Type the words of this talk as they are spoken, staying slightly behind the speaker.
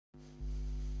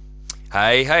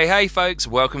Hey, folks.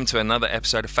 Welcome to another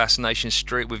episode of Fascination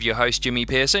Street with your host, Jimmy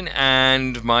Pearson,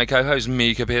 and my co-host,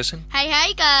 Mika Pearson.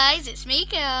 Hey, guys. It's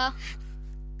Mika.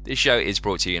 This show is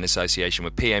brought to you in association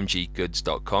with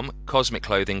PMGGoods.com, cosmic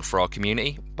clothing for our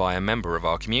community by a member of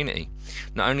our community.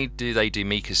 Not only do they do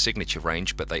Mika's signature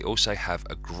range, but they also have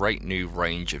a great new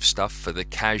range of stuff for the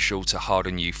casual to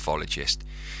hardened ufologist.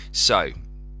 So,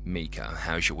 Mika,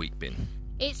 how's your week been?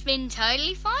 It's been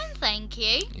totally fine, thank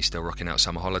you. You still rocking out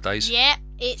summer holidays? Yeah,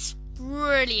 it's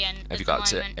brilliant. Have you got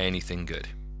to anything good?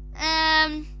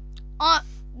 All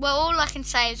I can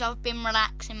say is I've been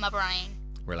relaxing my brain.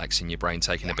 Relaxing your brain,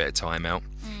 taking a bit of time out.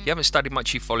 You haven't studied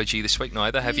much ufology this week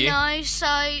neither, have you? No,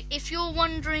 so if you're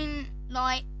wondering,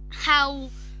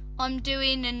 how I'm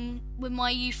doing and with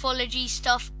my ufology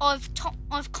stuff, I've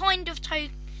kind of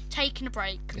taken a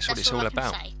break. That's what it's all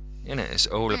about, isn't it? It's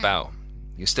all about.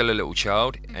 You're still a little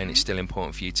child, and it's still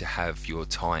important for you to have your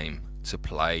time to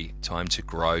play, time to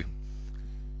grow.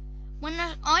 When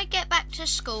I get back to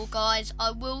school, guys, I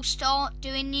will start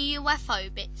doing the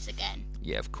UFO bits again.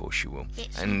 Yeah, of course you will.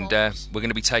 And we're going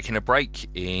to be taking a break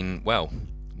in,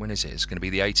 when is it? It's going to be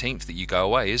the 18th that you go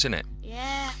away, isn't it?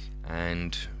 Yeah.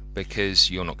 And because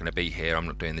you're not going to be here, I'm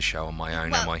not doing the show on my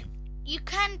own, am I? You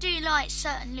can do,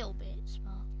 certain little bits,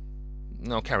 but...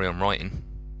 No, I'll carry on writing.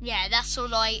 Yeah, that's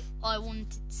all I wanted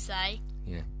to say.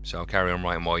 Yeah, so I'll carry on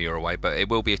writing while you're away, but it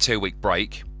will be a 2-week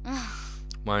break,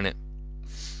 won't it?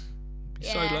 Be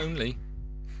so lonely.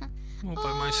 All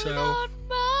by myself. On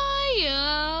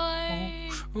my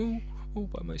own. All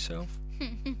by myself.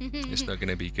 It's not going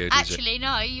to be good, Actually,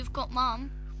 no, you've got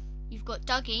Mum, you've got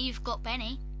Dougie, you've got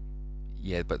Benny.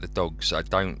 Yeah, but the dogs,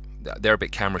 they're a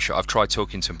bit camera shy. I've tried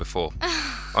talking to them before.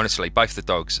 Honestly, both the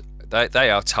dogs, they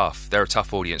are tough. They're a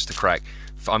tough audience to crack.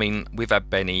 I mean, we've had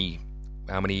Benny,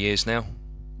 how many years now?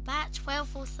 About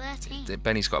 12 or 13.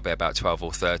 Benny's got to be about 12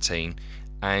 or 13.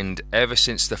 And ever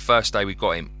since the first day we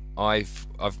got him, I've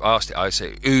asked it. I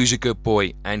say, who's a good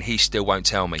boy? And he still won't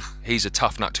tell me. He's a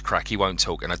tough nut to crack. He won't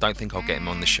talk. And I don't think I'll get him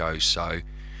on the show, so...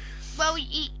 Well,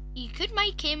 you could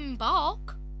make him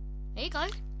bark. There you go.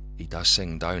 He does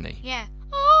sing, don't he? Yeah.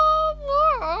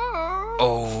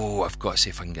 Oh, I've got to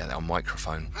see if I can get that on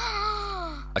microphone.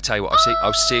 I tell you what,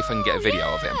 I'll see if I can get a video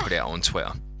of it and put it out on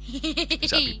Twitter. That'd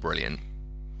be brilliant.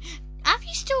 Have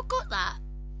you still got that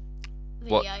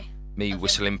video? What? Me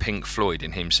whistling Pink Floyd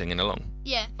and him singing along?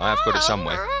 Yeah. I have got it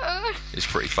somewhere. It's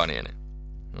pretty funny, isn't it?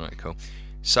 Alright, cool.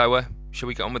 So, shall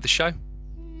we get on with the show?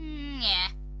 Yeah.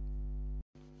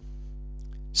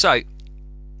 So,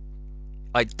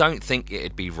 I don't think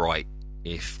it'd be right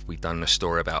if we'd done a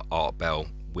story about Art Bell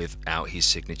without his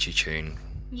signature tune.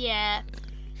 Yeah.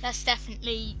 That's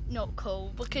definitely not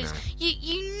cool, because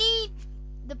you need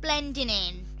the blending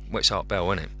in. Well, it's Art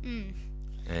Bell, isn't it?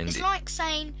 And it's like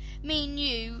saying me and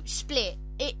you split.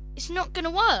 It's not going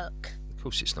to work. Of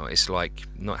course it's not. It's like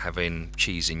not having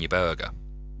cheese in your burger.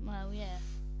 Well, yeah.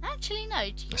 Actually,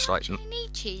 no. Do you actually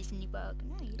need cheese in your burger?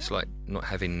 No, you don't. It's like not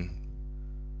having...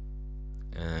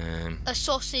 a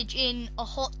sausage in a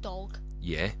hot dog.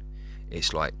 Yeah.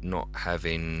 It's like not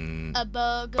having... a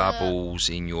burger. Bubbles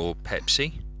in your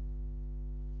Pepsi.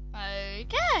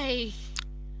 Okay.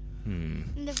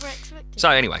 Never expected. So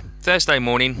anyway, Thursday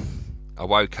morning, I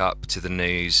woke up to the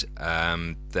news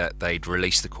that they'd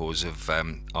released the cause of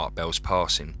Art Bell's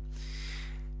passing.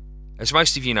 As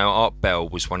most of you know, Art Bell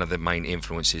was one of the main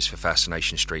influences for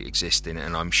Fascination Street existing,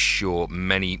 and I'm sure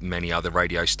many, many other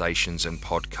radio stations and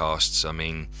podcasts. I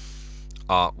mean,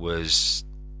 Art was...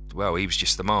 Well, he was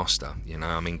just the master, you know.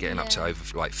 I mean, getting up to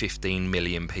over 15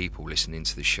 million people listening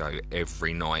to the show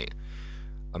every night.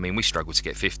 I mean, we struggle to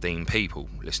get 15 people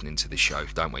listening to the show,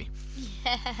 don't we?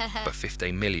 Yeah. But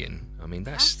 15 million, I mean,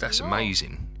 that's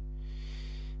amazing.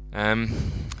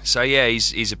 So yeah,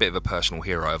 he's a bit of a personal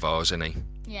hero of ours, isn't he?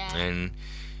 Yeah. And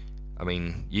I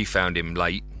mean, you found him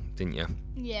late, didn't you?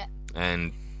 Yeah.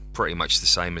 And pretty much the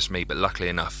same as me, but luckily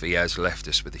enough, he has left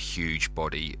us with a huge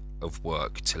body of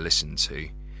work to listen to.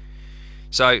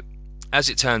 So, as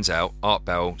it turns out, Art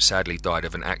Bell sadly died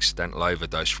of an accidental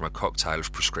overdose from a cocktail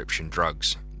of prescription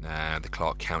drugs, the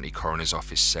Clark County Coroner's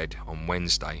Office said on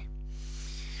Wednesday.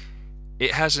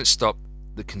 It hasn't stopped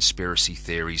the conspiracy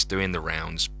theories doing the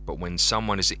rounds, but when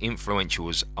someone as influential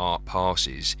as Art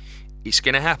passes, it's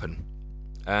going to happen.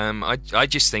 I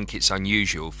just think it's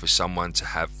unusual for someone to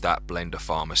have that blend of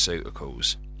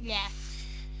pharmaceuticals. Yeah.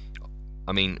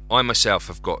 I mean, I myself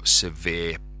have got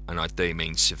severe, and I do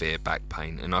mean severe, back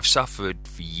pain, and I've suffered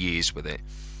for years with it,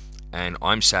 and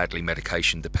I'm sadly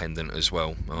medication dependent as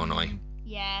well, aren't I?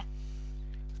 Yeah.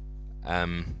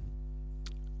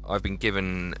 I've been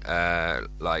given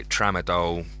like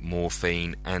tramadol,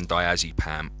 morphine and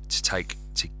diazepam to take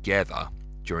together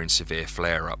during severe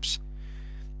flare-ups.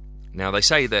 Now they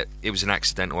say that it was an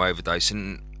accidental overdose,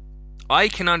 and I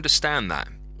can understand that.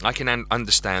 I can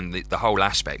understand the whole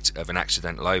aspect of an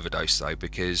accidental overdose though,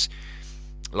 because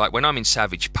like when I'm in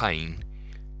savage pain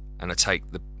and I take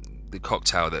the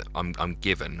cocktail that I'm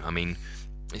given, I mean,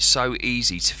 it's so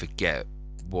easy to forget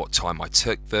what time I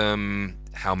took them,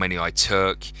 how many I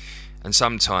took, and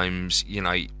sometimes, you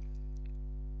know,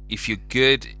 if you're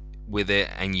good with it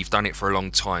and you've done it for a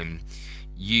long time,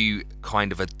 you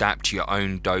kind of adapt your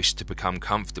own dose to become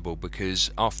comfortable,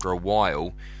 because after a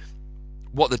while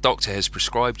what the doctor has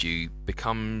prescribed you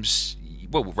becomes,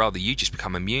 well, rather you just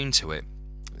become immune to it.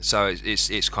 So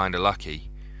it's kind of lucky.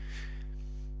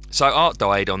 So Art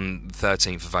died on the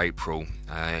 13th of April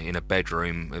in a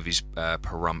bedroom of his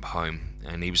Pahrump home,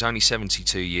 and he was only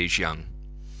 72 years young.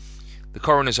 The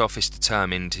coroner's office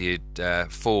determined he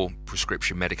had 4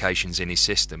 prescription medications in his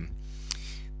system.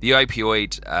 The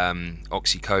opioid,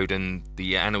 oxycodone,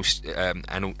 the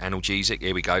analgesic,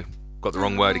 here we go, got the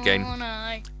wrong word again. Oh,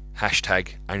 no.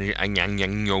 Hashtag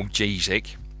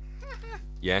analgesic.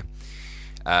 Yeah.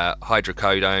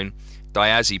 Hydrocodone,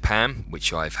 diazepam,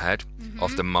 which I've had,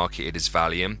 often marketed as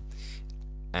Valium,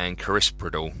 and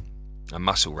Cariprazole, a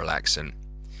muscle relaxant.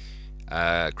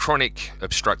 Chronic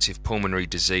obstructive pulmonary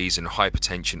disease and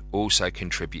hypertension also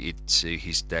contributed to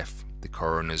his death, the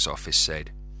coroner's office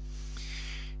said.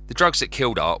 The drugs that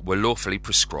killed Art were lawfully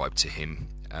prescribed to him,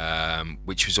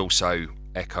 which was also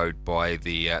echoed by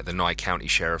the Nye County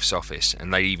Sheriff's Office,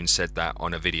 and they even said that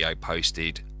on a video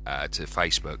posted to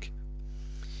Facebook.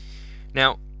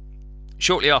 Now,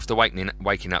 shortly after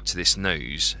waking up to this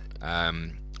news,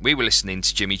 we were listening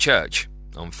to Jimmy Church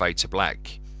on Fade to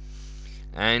Black,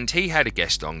 and he had a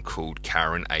guest on called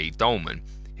Karen A. Dolman,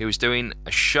 who was doing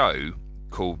a show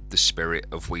called The Spirit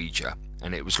of Ouija,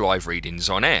 and it was live readings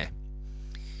on air.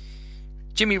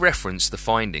 Jimmy referenced the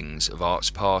findings of Art's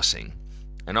passing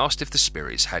and asked if the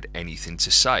spirits had anything to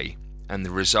say, and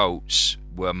the results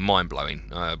were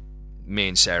mind-blowing. Me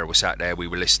and Sarah were sat there, we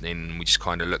were listening, and we just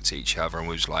kind of looked at each other and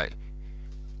we was like,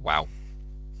 wow.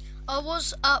 I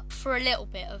was up for a little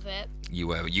bit of it. You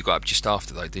were. You got up just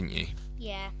after though, didn't you?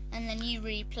 Yeah, and then you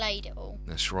replayed it all.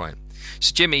 That's right.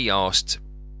 So Jimmy asked,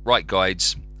 right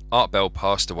guides, Art Bell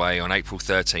passed away on April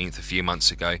 13th a few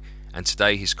months ago, and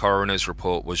today his coroner's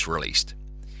report was released.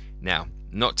 Now,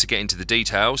 not to get into the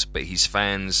details, but his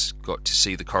fans got to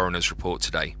see the coroner's report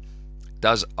today.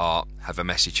 Does Art have a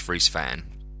message for his fans?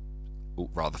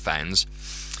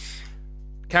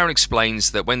 Karen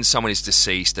explains that when someone is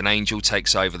deceased, an angel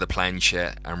takes over the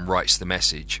planchette and writes the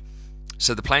message.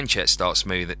 So the planchette starts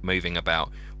moving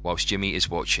about whilst Jimmy is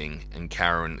watching, and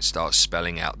Karen starts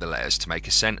spelling out the letters to make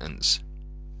a sentence.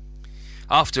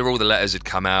 After all the letters had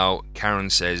come out, Karen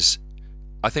says,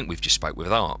 I think we've just spoke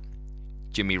with Art.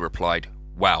 Jimmy replied,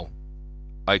 wow.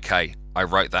 Okay, I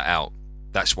wrote that out.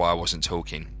 That's why I wasn't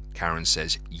talking. Karen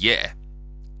says, yeah.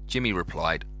 Jimmy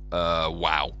replied,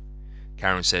 wow.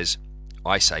 Karen says,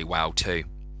 I say wow too.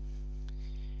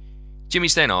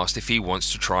 Jimmy's then asked if he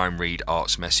wants to try and read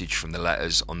Art's message from the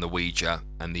letters on the Ouija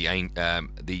and the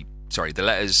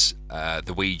letters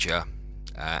the Ouija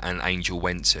and Angel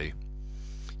went to.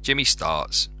 Jimmy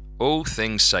starts, all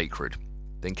things sacred.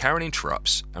 Then Karen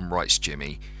interrupts and writes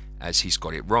Jimmy as he's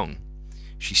got it wrong.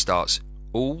 She starts,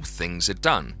 all things are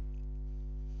done.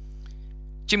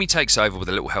 Jimmy takes over with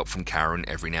a little help from Karen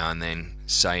every now and then,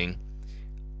 saying,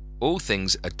 all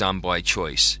things are done by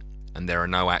choice, and there are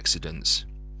no accidents.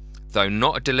 Though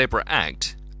not a deliberate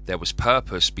act, there was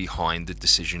purpose behind the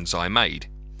decisions I made.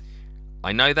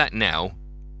 I know that now,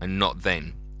 and not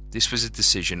then. This was a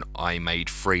decision I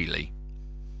made freely.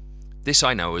 This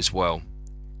I know as well.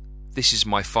 This is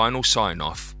my final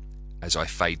sign-off as I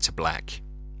fade to black.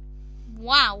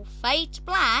 Wow, fade to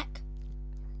black?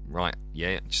 Right,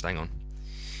 yeah, just hang on.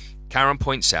 Karen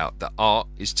points out that Art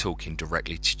is talking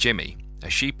directly to Jimmy,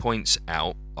 as she points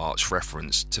out Art's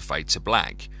reference to Fade to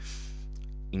Black.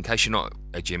 In case you're not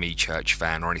a Jimmy Church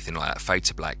fan or anything like that, Fade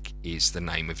to Black is the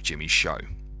name of Jimmy's show.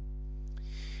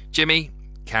 Jimmy,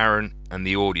 Karen, and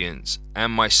the audience,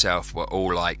 and myself were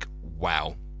all like,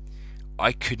 wow.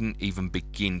 I couldn't even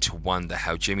begin to wonder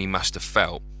how Jimmy must have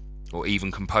felt, or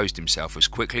even composed himself as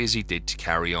quickly as he did to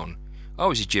carry on. I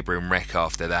was a gibbering wreck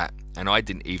after that, and I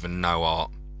didn't even know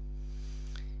Art.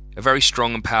 A very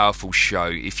strong and powerful show.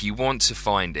 If you want to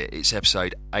find it, it's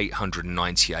episode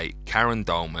 898, Karen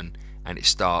Dolman, and it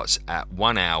starts at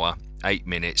 1 hour, 8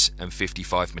 minutes and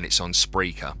 55 minutes on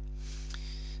Spreaker.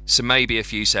 So maybe a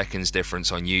few seconds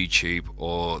difference on YouTube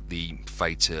or the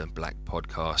Fade to Black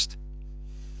podcast.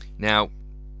 Now,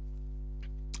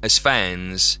 as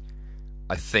fans,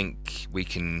 I think we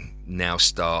can now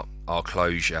start our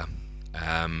closure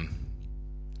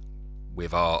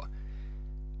with art,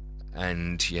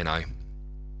 and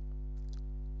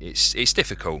it's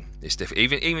difficult. It's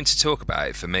even to talk about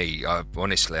it for me.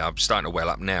 Honestly, I'm starting to well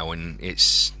up now, and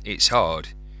it's hard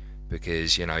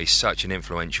because he's such an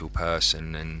influential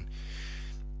person, and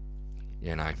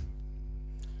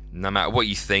no matter what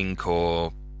you think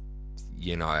or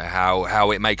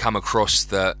how it may come across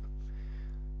that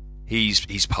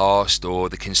he's passed or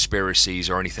the conspiracies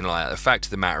or anything like that, the fact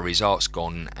of the matter is art's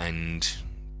gone, and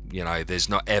there's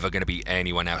not ever going to be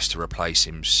anyone else to replace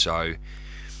him. So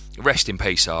rest in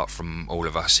peace, art, from all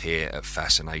of us here at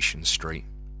Fascination Street.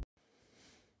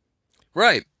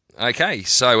 Right, okay,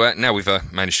 so now we've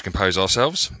managed to compose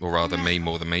ourselves, or rather me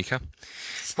more than Mika.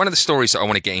 One of the stories that I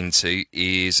want to get into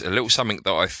is a little something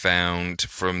that I found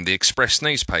from the Express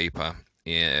newspaper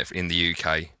in the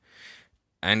UK,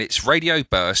 and it's radio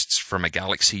bursts from a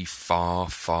galaxy far,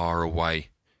 far away.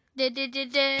 Right,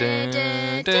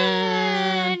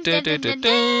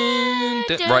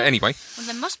 anyway. Well,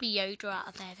 there must be Yoda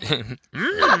out there then.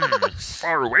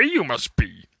 Far away you must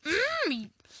be.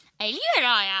 Alien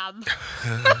I am.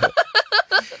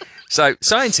 So,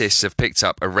 scientists have picked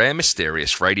up a rare,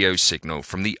 mysterious radio signal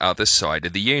from the other side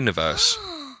of the universe.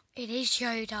 It is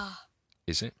Yoda.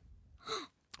 Is it?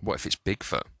 What if it's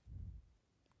Bigfoot?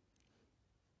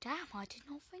 Damn, I did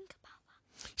not think about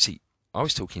that. See, I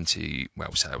was tweeting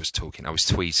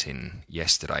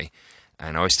yesterday,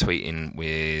 and I was tweeting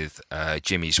with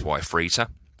Jimmy's wife, Rita.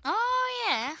 Oh,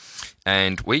 yeah.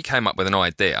 And we came up with an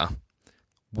idea.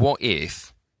 What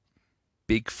if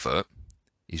Bigfoot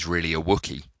is really a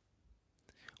Wookiee?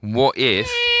 What if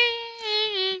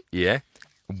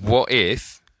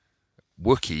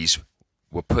Wookiees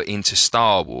were put into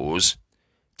Star Wars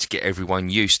to get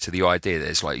everyone used to the idea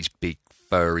there's like these big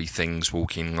furry things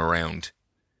walking around?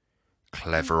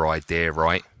 Clever idea,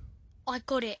 right? I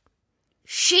got it.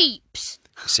 Sheeps.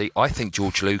 See, I think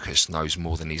George Lucas knows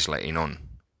more than he's letting on.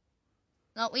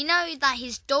 Like, we know that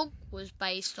his dog was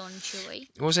based on Chewie.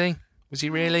 Was he? Was he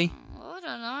really? I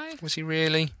don't know. Was he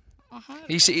really? Uh-huh.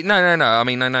 No. I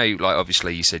mean, I know, like,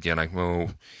 obviously you said,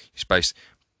 well, he's based...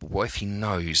 But what if he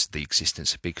knows the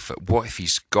existence of Bigfoot? What if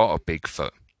he's got a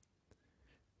Bigfoot?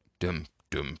 Dum,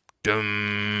 dum,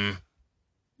 dum.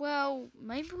 Well,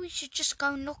 maybe we should just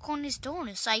go knock on his door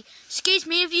and say, "Excuse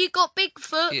me, have you got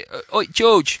Bigfoot?" Yeah, oi,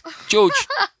 George.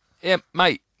 Yeah,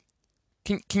 mate.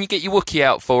 Can you get your Wookiee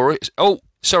out for it? Oh,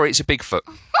 sorry, it's a Bigfoot.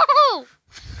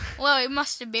 Well, it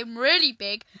must have been really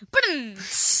big.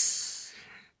 Let's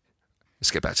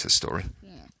get back to the story.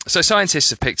 Yeah. So scientists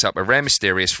have picked up a rare,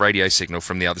 mysterious radio signal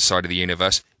from the other side of the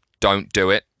universe. Don't do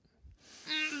it.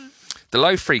 The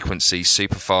low-frequency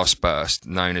super-fast burst,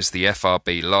 known as the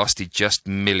FRB, lasted just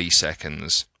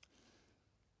milliseconds.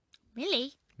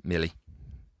 Millie.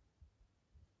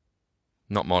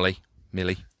 Not Molly.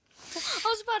 Millie. I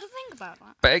was about to think about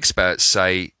that. But experts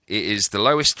say it is the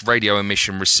lowest radio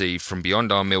emission received from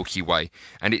beyond our Milky Way,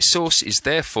 and its source is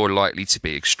therefore likely to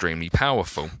be extremely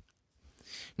powerful.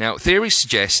 Now, theories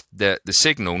suggest that the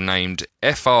signal, named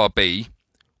FRB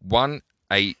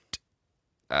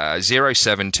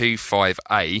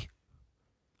 180725A,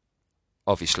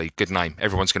 obviously, good name.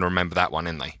 Everyone's going to remember that one,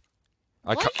 isn't they?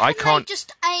 I can't they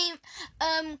just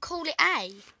call it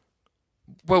A.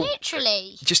 Well,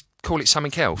 literally, just call it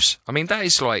something else. I mean, that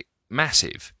is like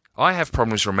massive. I have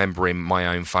problems remembering my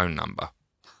own phone number,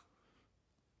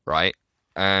 right?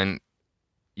 And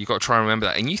you got to try and remember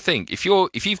that. And you think if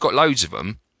you've got loads of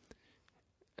them,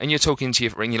 and you're talking to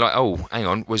your friend, you're like, oh, hang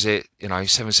on, was it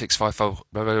 7654?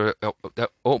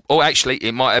 Oh, actually,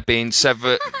 it might have been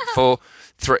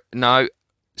 743. No,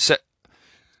 it's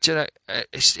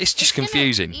just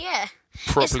confusing. Yeah.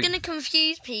 It's going to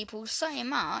confuse people so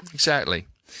much. Exactly.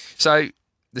 So,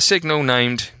 the signal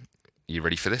named, are you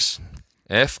ready for this?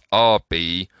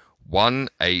 FRB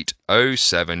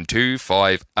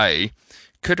 180725A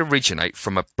could originate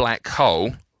from a black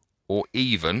hole or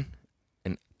even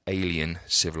an alien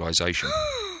civilization.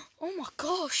 Oh my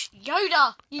gosh,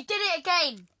 Yoda, you did it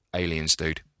again. Aliens,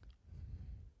 dude.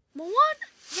 What?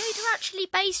 Yoda actually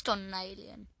based on an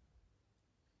alien?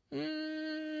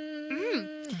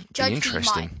 Judge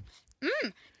interesting.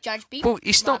 Judge be well,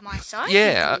 it's not my side.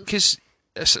 Yeah, because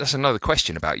that's another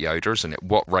question about Yoda, isn't it?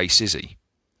 What race is he?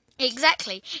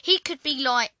 Exactly. He could be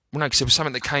like... Well, no, because there was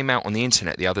something that came out on the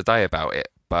internet the other day about it,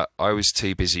 but I was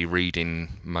too busy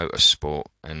reading motorsport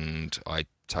and I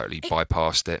totally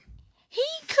bypassed it. He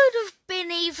could have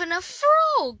been even a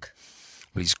frog.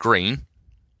 Well, he's green.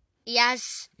 He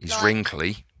has... He's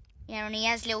wrinkly. Yeah, and he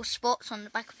has little spots on the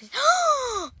back of his...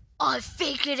 I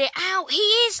figured it out. He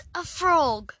is a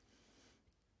frog.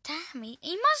 Damn, he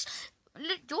must...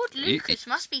 George Lucas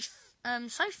must be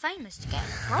so famous to get a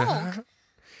frog.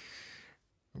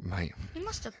 Mate. He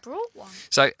must have brought one.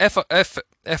 So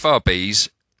FRBs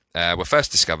were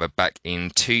first discovered back in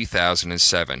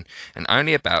 2007, and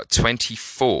only about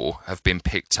 24 have been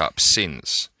picked up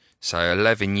since. So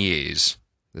 11 years,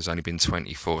 there's only been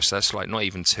 24. So that's like not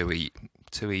even two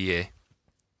a year.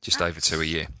 Just over 2 a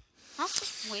year.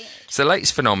 That's weird. So the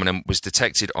latest phenomenon was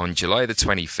detected on July the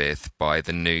 25th by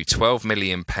the new £12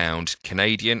 million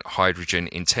Canadian Hydrogen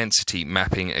Intensity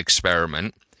Mapping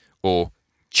Experiment, or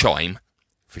CHIME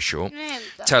for short,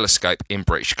 telescope in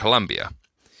British Columbia.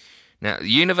 Now, the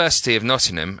University of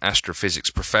Nottingham astrophysics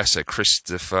professor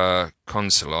Christopher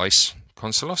Consolis,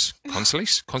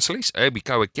 there we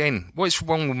go again. What is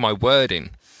wrong with my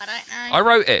wording? I don't know. I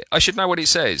wrote it. I should know what it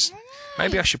says.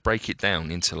 Maybe I should break it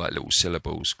down into like little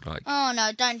syllables. Like. Oh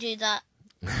no, don't do that.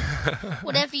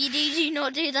 Whatever you do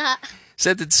not do that.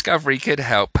 Said the discovery could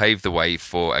help pave the way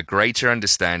for a greater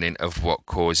understanding of what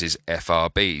causes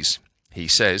FRBs. He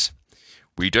says,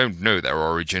 "We don't know their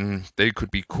origin. They could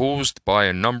be caused by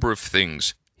a number of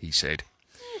things," he said.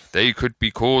 "They could be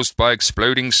caused by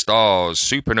exploding stars,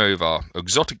 supernova,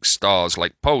 exotic stars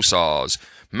like pulsars,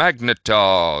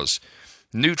 magnetars,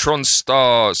 neutron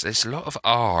stars," there's a lot of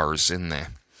R's in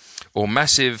there, "or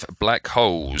massive black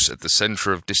holes at the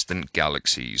centre of distant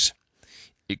galaxies.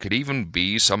 It could even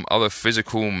be some other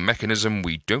physical mechanism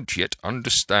we don't yet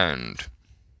understand."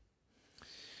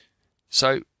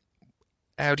 So,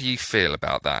 how do you feel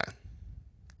about that?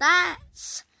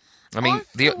 That's... I mean,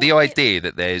 the idea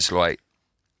that there's like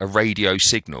a radio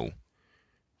signal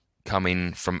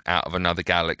coming from out of another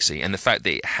galaxy, and the fact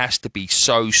that it has to be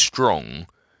so strong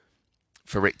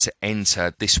for it to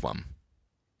enter this one.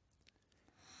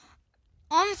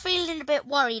 I'm feeling a bit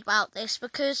worried about this,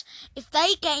 because if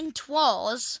they get into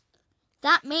ours,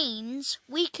 that means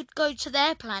we could go to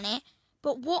their planet,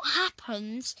 but what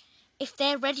happens if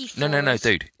they're ready for us? No,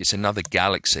 dude. It's another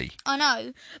galaxy. I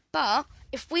know, but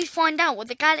if we find out what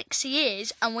the galaxy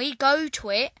is and we go to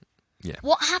it,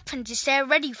 what happens if they're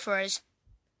ready for us?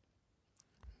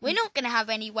 We're not going to have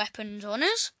any weapons on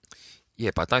us.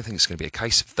 Yeah, but I don't think it's going to be a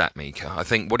case of that, Mika. I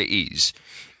think what it is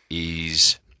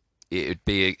it would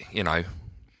be, you know,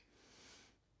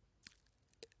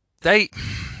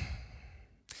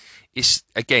 it's,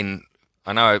 again,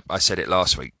 I know I said it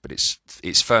last week, but it's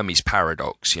Fermi's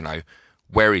paradox, you know,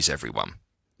 where is everyone?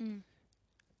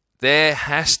 There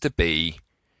has to be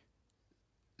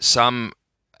some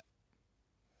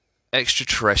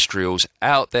extraterrestrials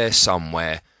out there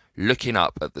somewhere looking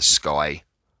up at the sky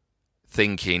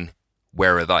thinking,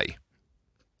 where are they?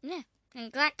 Yeah,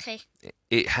 exactly.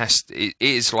 It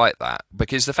is like that,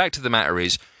 because the fact of the matter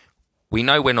is, we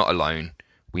know we're not alone.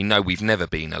 We know we've never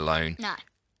been alone. No.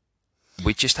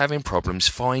 We're just having problems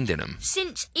finding them.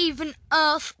 Since even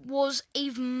Earth was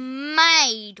even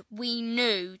made, we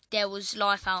knew there was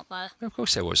life out there. Of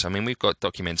course there was. I mean, we've got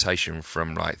documentation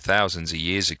from like thousands of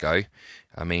years ago.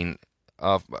 I mean,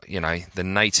 you know, the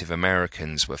Native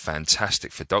Americans were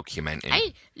fantastic for documenting.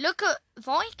 Hey, look at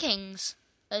Vikings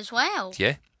as well.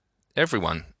 Yeah,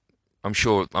 everyone. I'm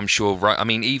sure. Right. I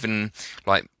mean, even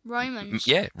like Romans.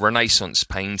 Yeah, Renaissance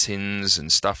paintings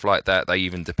and stuff like that. They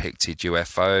even depicted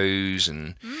UFOs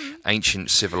and ancient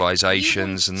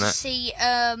civilizations and that. See,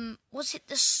 was it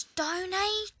the Stone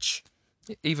Age?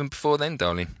 Even before then,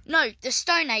 darling. No, the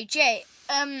Stone Age. Yeah.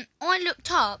 I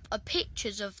looked up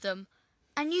pictures of them,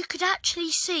 and you could actually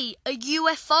see a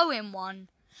UFO in one,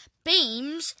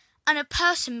 beams, and a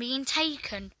person being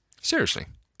taken. Seriously.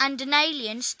 And an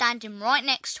alien standing right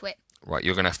next to it. Right,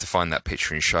 you're going to have to find that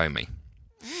picture and show me.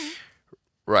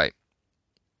 Right.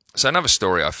 So another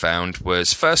story I found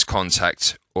was first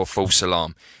contact or false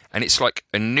alarm. And it's like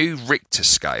a new Richter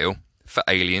scale for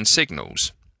alien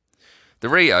signals. The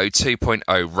Rio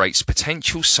 2.0 rates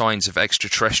potential signs of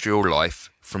extraterrestrial life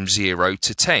from 0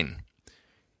 to 10.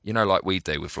 You know, like we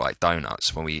do with like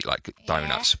donuts. When we eat like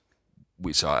donuts,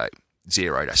 it's like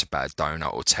 0, that's a bad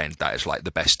donut, or 10, that is like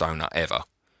the best donut ever.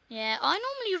 Yeah, I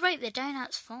normally rate the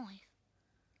donuts 5.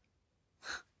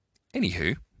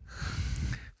 Anywho,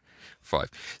 5.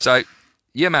 So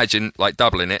you imagine like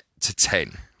doubling it to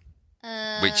 10,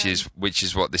 which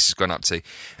is what this has gone up to,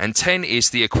 and 10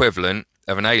 is the equivalent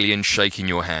of an alien shaking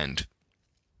your hand.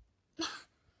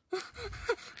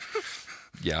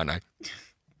 Yeah, I know.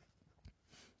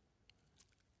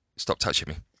 Stop touching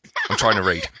me. I'm trying to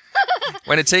read.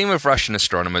 When a team of Russian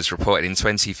astronomers reported in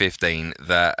 2015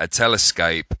 that a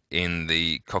telescope in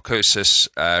the Caucasus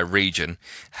region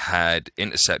had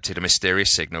intercepted a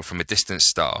mysterious signal from a distant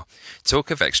star,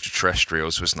 talk of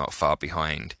extraterrestrials was not far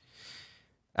behind.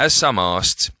 As some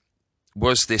asked,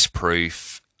 was this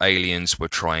proof aliens were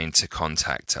trying to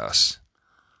contact us?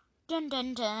 Dun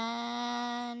dun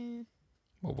dun.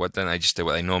 Well, why don't they just do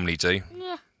what they normally do?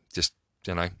 Yeah. Just,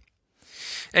 you know.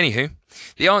 Anywho,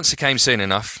 the answer came soon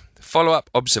enough. Follow-up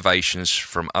observations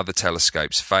from other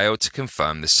telescopes failed to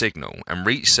confirm the signal, and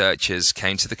researchers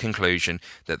came to the conclusion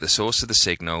that the source of the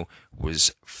signal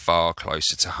was far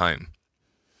closer to home.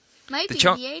 Maybe the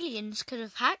aliens could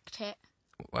have hacked it.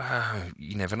 Well,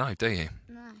 you never know, do you?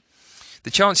 No.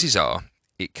 The chances are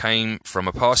it came from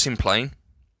a passing plane,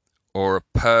 or a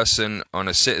person on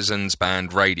a citizens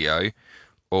band radio,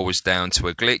 or was down to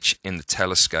a glitch in the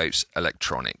telescope's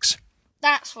electronics.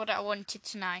 That's what I wanted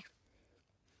to know.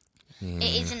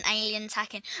 It isn't aliens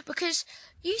hacking. Because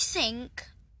you think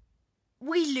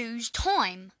we lose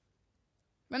time.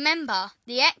 Remember,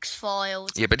 the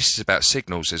X-Files. Yeah, but this is about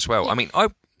signals as well. Yeah. I mean,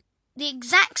 The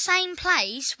exact same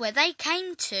place where they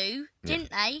came to,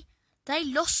 didn't they? They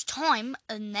lost time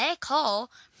and their car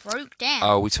broke down.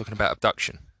 Oh, are we talking about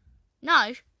abduction?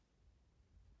 No.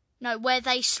 No, where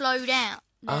they slow down.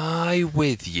 I'm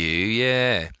with you,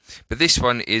 yeah. But this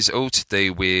one is all to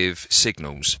do with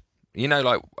signals. You know,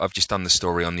 like I've just done the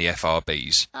story on the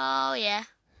FRBs. Oh, yeah.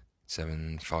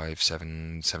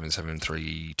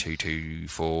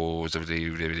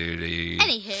 757732224.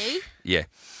 Anywho. Yeah.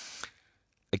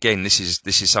 Again, this is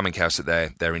something else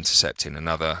that they're intercepting,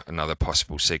 another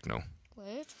possible signal.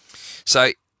 Weird.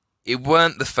 So it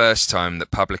weren't the first time that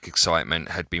public excitement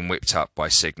had been whipped up by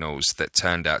signals that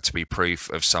turned out to be proof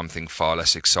of something far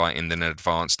less exciting than an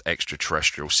advanced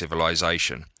extraterrestrial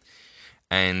civilization.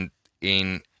 And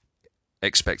in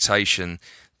expectation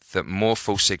that more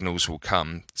false signals will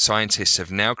come, scientists have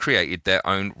now created their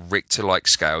own Richter-like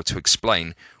scale to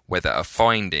explain whether a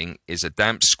finding is a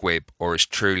damp squib or has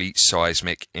truly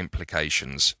seismic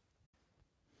implications.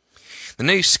 The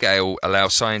new scale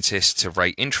allows scientists to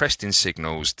rate interesting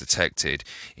signals detected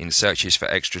in searches for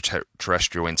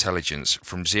extraterrestrial intelligence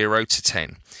from 0 to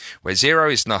 10, where 0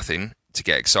 is nothing to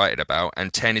get excited about,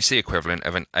 and 10 is the equivalent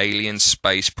of an alien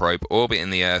space probe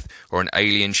orbiting the Earth or an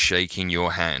alien shaking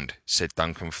your hand, said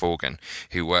Duncan Forgan,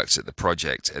 who works at the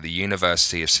project at the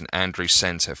University of St Andrews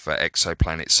Centre for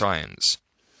Exoplanet Science.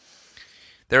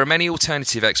 There are many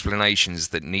alternative explanations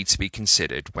that need to be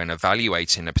considered when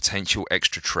evaluating a potential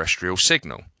extraterrestrial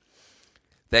signal.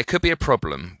 There could be a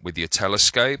problem with your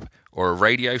telescope or a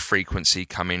radio frequency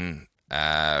coming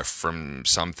from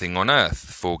something on Earth,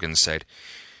 Forgan said.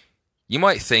 You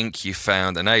might think you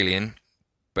found an alien,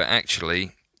 but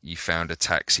actually you found a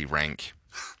taxi rank.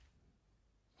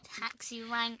 Taxi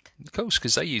rank? Of course,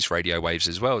 because they use radio waves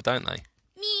as well, don't they?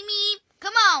 Me,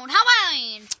 come on,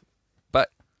 Hawaiian! But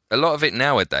a lot of it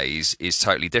nowadays is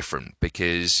totally different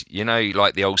because, you know,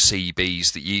 like the old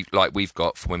CBs that we've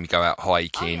got for when we go out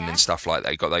hiking and stuff like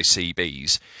that, got those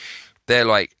CBs. They're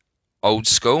like old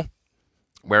school,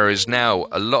 whereas now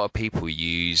a lot of people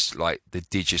use like the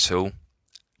digital,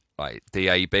 like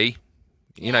DAB.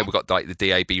 You know, we've got like the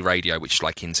DAB radio, which is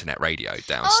like internet radio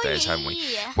downstairs, haven't we?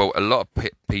 Yeah. Well, a lot of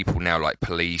people now, like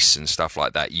police and stuff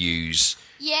like that, use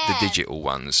the digital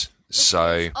ones.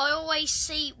 So I always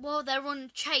see while they're on the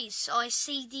chase, I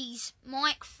see these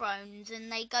microphones and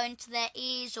they go into their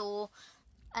ears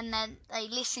and then they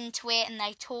listen to it and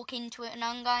they talk into it, and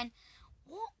I'm going,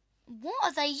 what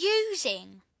are they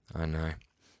using? I know.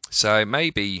 So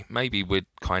maybe we're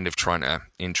kind of trying to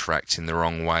interact in the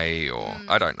wrong way, or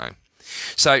I don't know.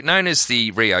 So known as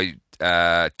the Rio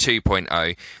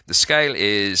 2.0, the scale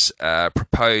is a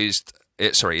proposed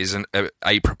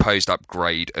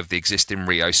upgrade of the existing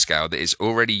Rio scale that is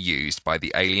already used by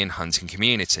the alien hunting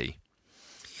community.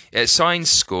 It assigns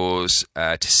scores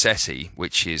to SETI,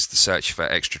 which is the search for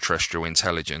extraterrestrial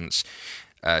intelligence,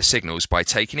 signals by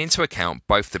taking into account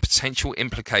both the potential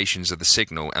implications of the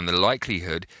signal and the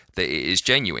likelihood that it is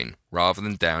genuine, rather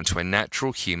than down to a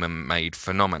natural human-made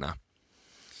phenomena.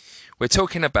 We're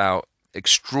talking about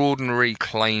extraordinary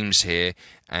claims here,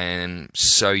 and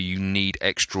so you need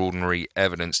extraordinary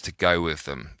evidence to go with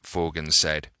them, Forgan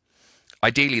said.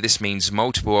 Ideally, this means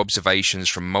multiple observations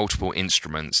from multiple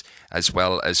instruments, as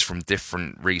well as from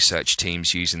different research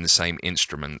teams using the same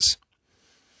instruments.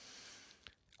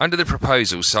 Under the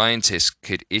proposal, scientists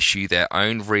could issue their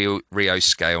own Rio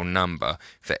scale number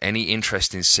for any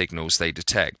interesting signals they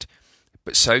detect,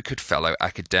 but so could fellow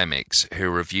academics who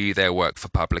review their work for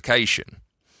publication.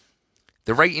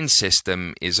 The rating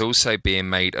system is also being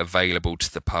made available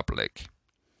to the public.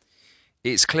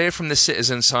 It's clear from the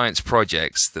citizen science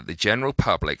projects that the general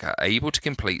public are able to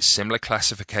complete similar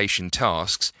classification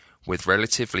tasks with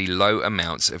relatively low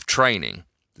amounts of training,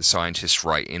 the scientists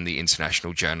write in the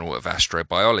International Journal of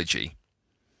Astrobiology.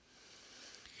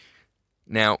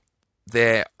 Now,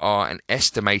 there are an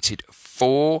estimated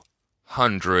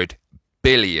 400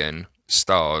 billion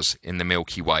stars in the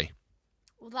Milky Way.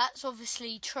 Well, that's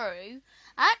obviously true.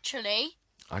 Actually...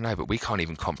 I know, but we can't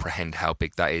even comprehend how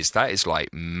big that is. That is,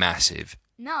 like, massive.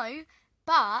 No,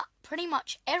 but pretty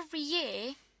much every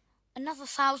year, another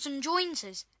 1,000 joins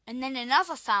us. And then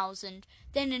another 1,000.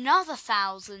 Then another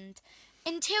 1,000.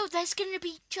 Until there's going to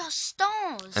be just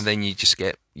stars. And then you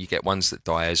get ones that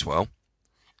die as well.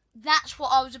 That's what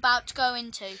I was about to go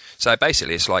into. So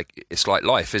basically, it's like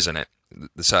life, isn't it?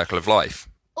 The circle of life.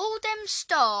 All them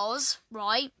stars,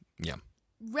 right? Yeah.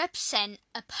 Represent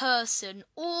a person,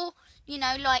 or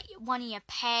like one of your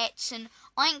pets. And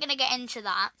I ain't gonna get into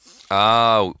that.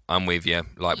 Oh, I'm with you.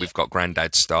 Like we've got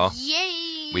Grandad's star.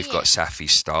 Yeah. We've got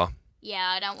Safi's star.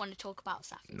 Yeah, I don't want to talk about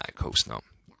Safi. No, of course not.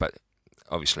 But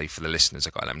obviously, for the listeners,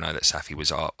 I've got to let them know that Safi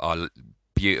was our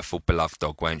beautiful, beloved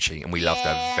dog, weren't she? And we loved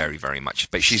her very, very much.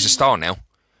 But she's a star now.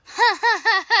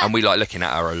 And we like looking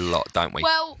at her a lot, don't we?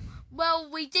 Well,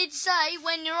 we did say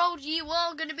when you're old, you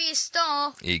are going to be a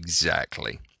star.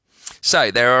 Exactly. So,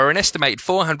 there are an estimated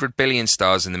 400 billion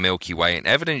stars in the Milky Way, and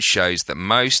evidence shows that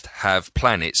most have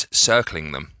planets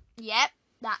circling them. Yep,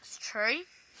 that's true.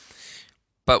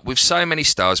 But with so many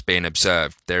stars being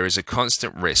observed, there is a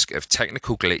constant risk of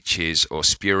technical glitches or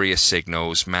spurious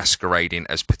signals masquerading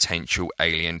as potential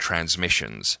alien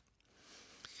transmissions.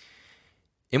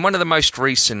 In one of the most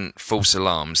recent false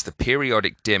alarms, the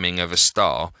periodic dimming of a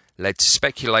star led to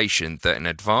speculation that an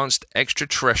advanced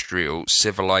extraterrestrial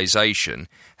civilization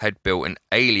had built an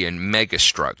alien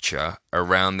megastructure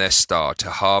around their star to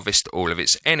harvest all of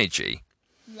its energy.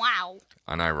 Wow.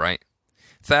 I know, right?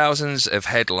 Thousands of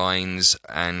headlines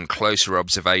and closer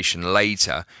observation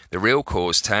later, the real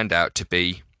cause turned out to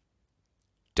be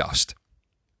dust.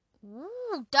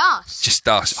 Ooh, dust. Just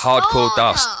dust. Hardcore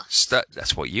dust.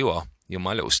 That's what you are. You're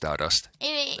my little Stardust.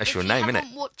 That's your name, isn't it? If you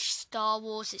haven't watched Star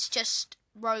Wars, it's just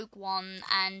Rogue One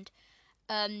and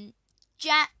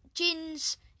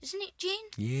Jin's... Isn't it Jin?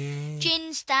 Yeah.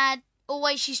 Jin's dad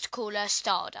always used to call her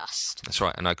Stardust. That's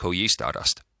right, and I call you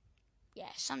Stardust. Yeah,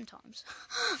 sometimes.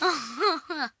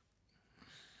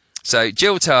 So,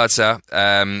 Jill Tarter,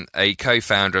 a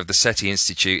co-founder of the SETI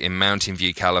Institute in Mountain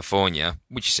View, California,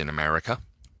 which is in America,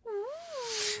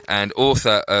 and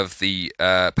author of the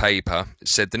paper,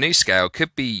 said the new scale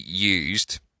could be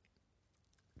used...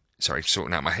 Sorry,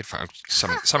 sorting out my headphones.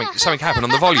 Something happened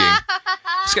on the volume.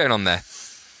 What's going on there?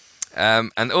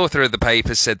 And the author of the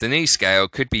paper said the new scale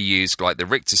could be used like the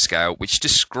Richter scale, which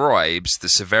describes the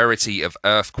severity of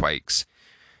earthquakes.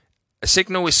 A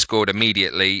signal is scored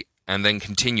immediately and then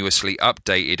continuously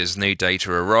updated as new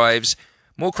data arrives.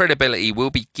 More credibility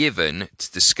will be given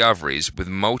to discoveries with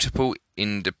multiple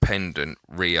independent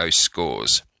Rio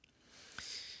scores.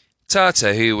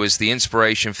 Tarter, who was the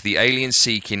inspiration for the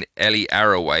alien-seeking Ellie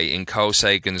Arroway in Carl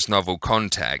Sagan's novel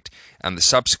Contact, and the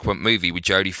subsequent movie with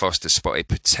Jodie Foster, spotted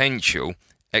potential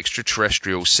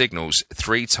extraterrestrial signals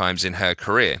 3 times in her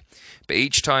career, but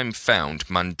each time found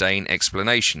mundane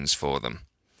explanations for them.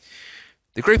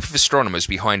 The group of astronomers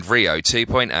behind Rio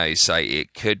 2.0 say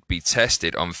it could be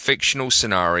tested on fictional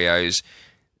scenarios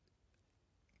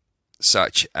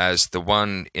such as the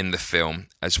one in the film,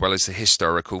 as well as the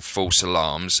historical false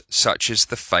alarms, such as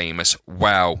the famous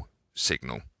WOW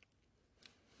signal.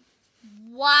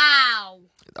 Wow!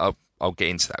 I'll get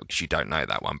into that because you don't know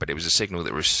that one, but it was a signal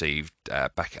that received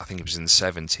back, I think it was in the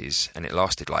 70s, and it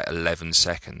lasted like 11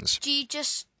 seconds. Do you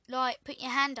just, put your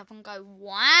hand up and go,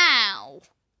 wow?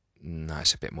 No,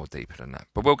 it's a bit more deeper than that,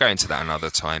 but we'll go into that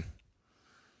another time.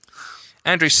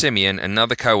 Andrew Simeon,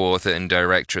 another co-author and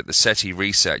director at the SETI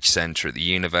Research Center at the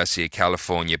University of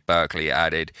California, Berkeley,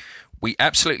 added, "We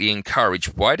absolutely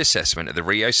encourage wide assessment of the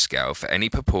Rio scale for any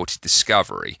purported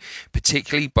discovery,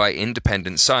 particularly by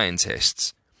independent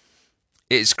scientists.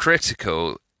 It is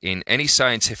critical in any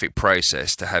scientific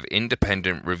process to have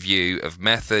independent review of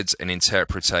methods and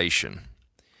interpretation.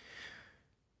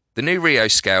 The new Rio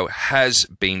scale has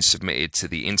been submitted to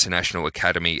the International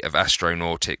Academy of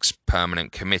Astronautics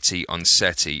Permanent Committee on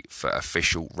SETI for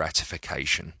official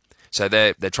ratification." So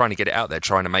they're trying to get it out there,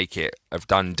 trying to make it a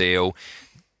done deal.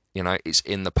 You know, it's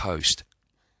in the post.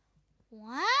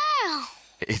 Wow.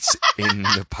 It's in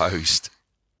the post.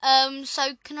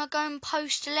 So can I go and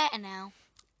post a letter now?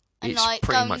 And It's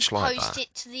pretty much like post that.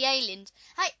 it to the aliens.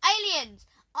 Hey, aliens!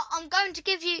 I'm going to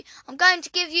give you a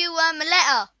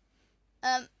letter.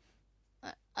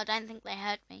 I don't think they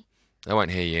heard me. They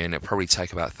won't hear you, and it'll probably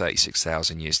take about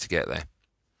 36,000 years to get there.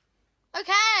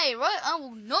 Okay, right. I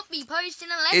will not be posting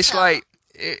a letter.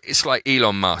 It's like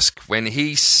Elon Musk when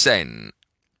he sent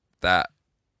that.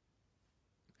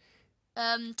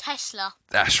 Tesla.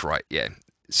 That's right, yeah.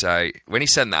 So when he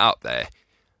sent that up there,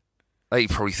 they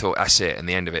probably thought that's it and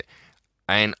the end of it.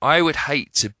 And I would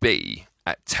hate to be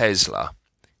at Tesla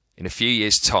in a few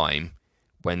years' time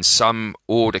when some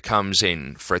order comes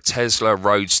in for a Tesla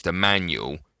Roadster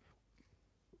manual,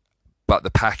 but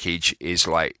the package is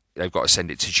like they've got to send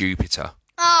it to Jupiter.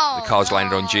 Oh, The car's no.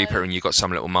 landed on Jupiter and you've got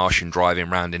some little Martian driving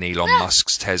around in Elon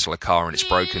Musk's Tesla car and it's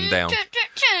broken down.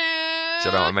 Do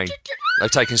you know what I mean?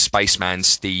 They've taken Spaceman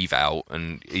Steve out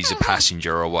and he's a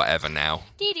passenger or whatever now.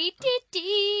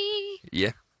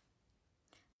 Yeah.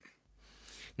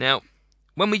 Now,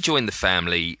 when we joined the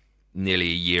family nearly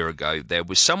a year ago, there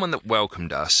was someone that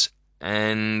welcomed us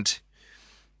and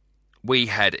we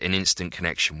had an instant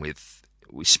connection with.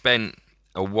 We spent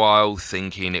a while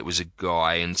thinking it was a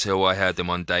guy until I heard them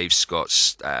on Dave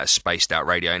Scott's Spaced Out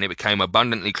Radio, and it became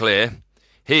abundantly clear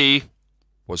he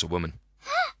was a woman.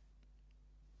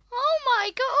 Oh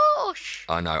my gosh!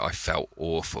 I know, I felt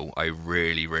awful. I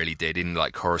really, really did. In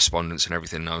like correspondence and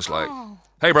everything, and I was like, Oh.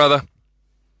 "Hey, brother.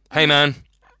 Hey, man."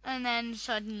 And then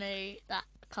suddenly that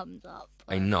comes up.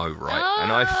 I know, right?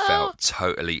 And I felt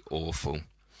totally awful.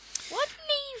 Why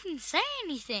didn't he even say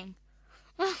anything?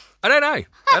 I don't know.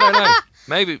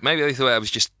 Maybe they thought that was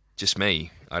just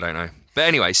me. I don't know. But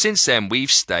anyway, since then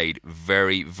we've stayed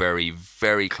very, very,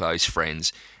 very close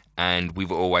friends, and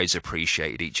we've always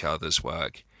appreciated each other's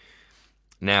work.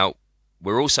 Now,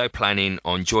 we're also planning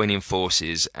on joining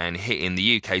forces and hitting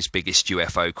the UK's biggest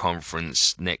UFO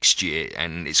conference next year,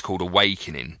 and it's called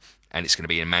Awakening, and it's going to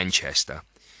be in Manchester.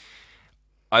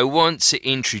 I want to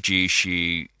introduce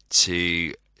you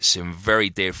to some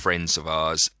very dear friends of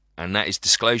ours, and that is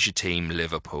Disclosure Team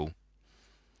Liverpool.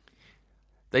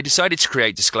 They decided to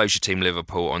create Disclosure Team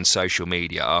Liverpool on social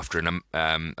media after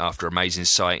amazing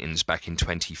sightings back in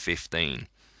 2015.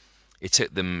 It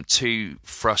took them 2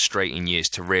 frustrating years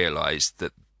to realise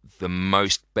that the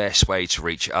best way to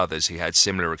reach others who had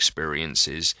similar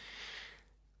experiences.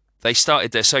 They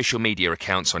started their social media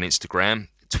accounts on Instagram,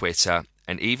 Twitter,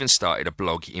 and even started a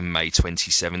blog in May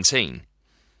 2017.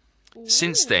 Ooh.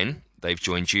 Since then, they've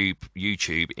joined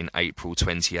YouTube in April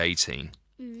 2018.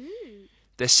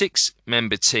 Their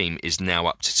 6-member team is now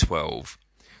up to 12.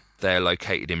 They are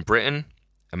located in Britain,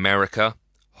 America,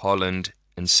 Holland,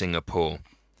 and Singapore.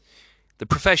 The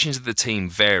professions of the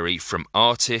team vary from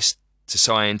artist to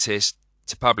scientist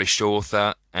to published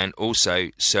author and also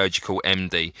surgical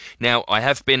MD. Now, I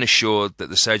have been assured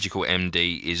that the surgical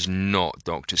MD is not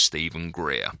Dr. Stephen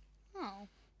Greer. Oh.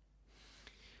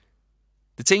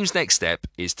 The team's next step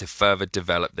is to further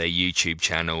develop their YouTube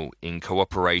channel in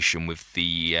cooperation with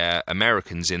the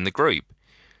Americans in the group.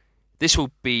 This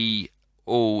will be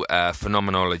all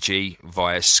phenomenology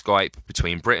via Skype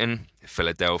between Britain,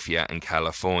 Philadelphia and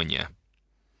California.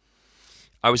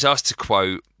 I was asked to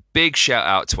quote, "Big shout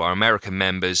out to our American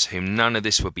members whom none of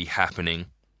this would be happening.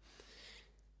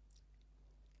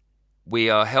 We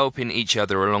are helping each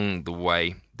other along the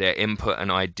way. Their input and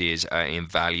ideas are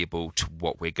invaluable to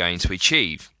what we're going to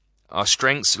achieve. Our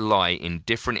strengths lie in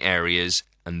different areas,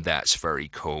 and that's very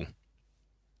cool."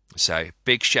 So,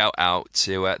 big shout out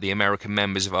to the American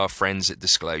members of our friends at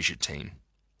Disclosure Team.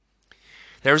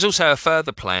 There is also a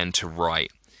further plan to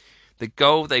write. The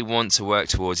goal they want to work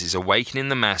towards is awakening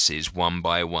the masses one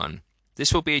by one.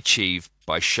 This will be achieved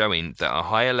by showing that a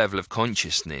higher level of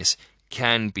consciousness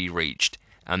can be reached,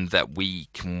 and that we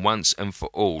can once and for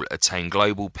all attain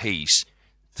global peace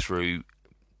through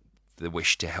the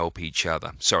wish to help each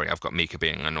other. Sorry, I've got Mika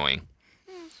being annoying.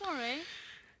 Sorry.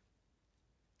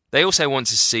 They also want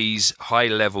to seize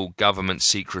high-level government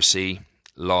secrecy,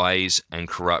 lies, and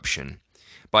corruption.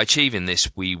 By achieving this,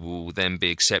 we will then be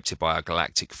accepted by our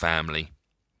galactic family.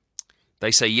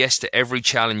 They say yes to every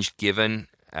challenge given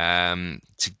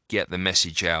to get the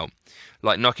message out.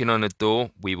 Like knocking on a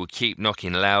door, we will keep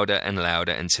knocking louder and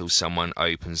louder until someone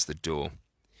opens the door.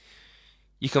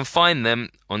 You can find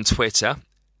them on Twitter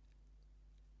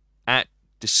at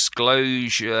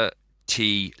Disclosure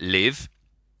T Live,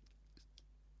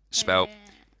 spelled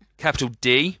capital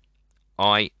DISCLOSURE,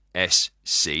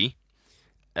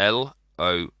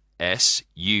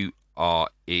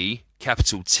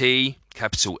 capital T,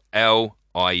 capital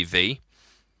LIV.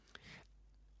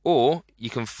 Or you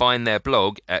can find their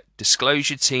blog at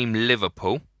Disclosure Team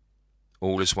Liverpool,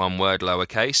 all as one word,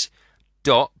 lowercase,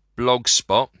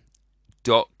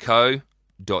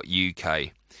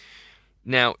 .blogspot.co.uk.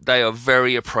 Now, they are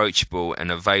very approachable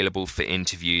and available for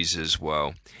interviews as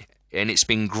well. And it's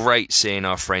been great seeing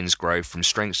our friends grow from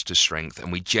strength to strength,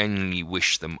 and we genuinely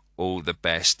wish them all the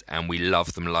best, and we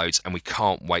love them loads, and we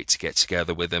can't wait to get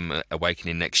together with them at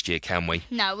Awakening next year, can we?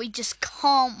 No, we just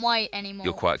can't wait anymore.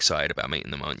 You're quite excited about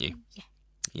meeting them, aren't you? Yeah.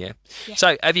 Yeah?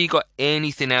 So, have you got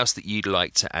anything else that you'd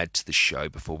like to add to the show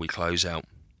before we close out?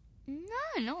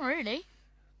 No, not really.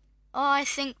 I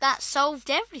think that solved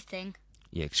everything.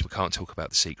 Yeah, because we can't talk about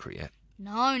the secret yet.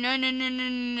 No.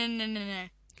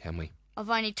 Can we? I've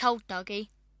only told Dougie.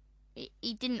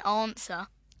 He didn't answer.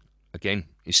 Again,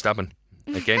 he's stubborn.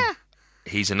 Again,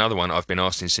 he's another one I've been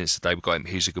asking since the day we got him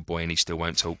who's a good boy, and he still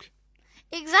won't talk.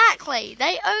 Exactly.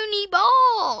 They only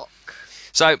bark.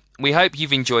 So, we hope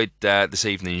you've enjoyed this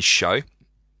evening's show.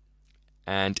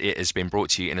 And it has been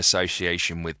brought to you in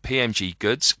association with PMG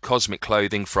Goods, cosmic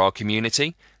clothing for our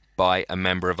community, by a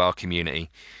member of our community.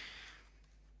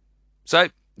 So,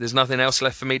 there's nothing else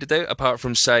left for me to do apart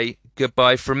from say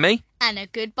goodbye from me. And a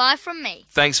goodbye from me.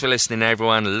 Thanks for listening,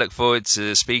 everyone. Look forward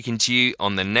to speaking to you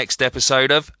on the next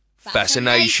episode of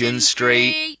Fascination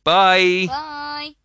Street. Bye. Bye.